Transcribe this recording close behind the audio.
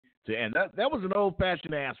to end. That was an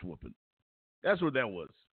old-fashioned ass whooping. That's what that was.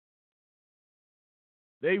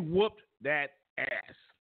 They whooped that ass.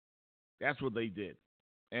 That's what they did.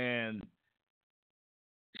 And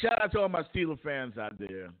shout out to all my Steeler fans out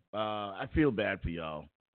there. I feel bad for y'all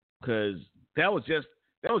because that was just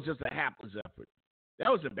a hapless effort. That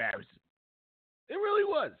was embarrassing. It really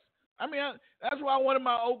was. I mean, that's why I wanted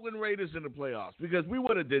my Oakland Raiders in the playoffs because we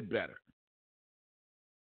would have did better.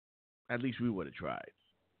 At least we would have tried.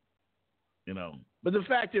 You know. But the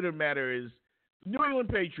fact of the matter is, New England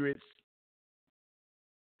Patriots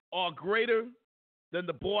are greater than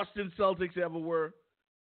the Boston Celtics ever were.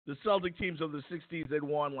 The Celtic teams of the 60s, they'd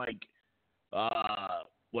won 8,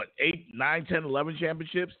 9, 10, 11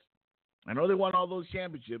 championships? I know they won all those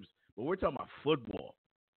championships, but we're talking about football.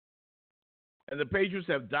 And the Patriots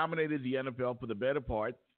have dominated the NFL for the better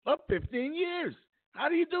part of 15 years. How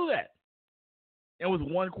do you do that? And with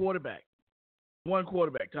one quarterback,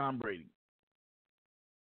 Tom Brady.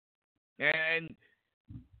 And,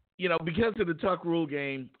 because of the Tuck Rule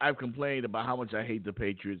game, I've complained about how much I hate the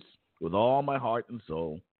Patriots with all my heart and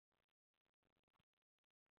soul.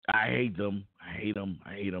 I hate them. I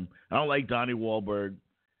don't like Donnie Wahlberg.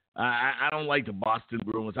 I don't like the Boston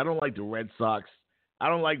Bruins. I don't like the Red Sox. I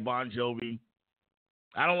don't like Bon Jovi.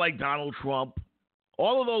 I don't like Donald Trump.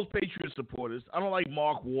 All of those Patriot supporters. I don't like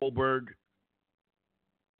Mark Wahlberg.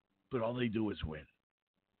 But all they do is win.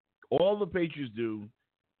 All the Patriots do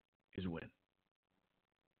is win.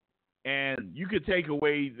 And you could take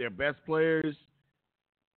away their best players.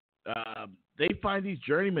 They find these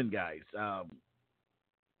journeyman guys.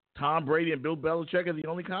 Tom Brady and Bill Belichick are the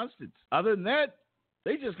only constants. Other than that,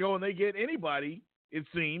 they just go and they get anybody, it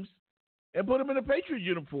seems, and put them in a Patriot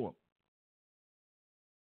uniform.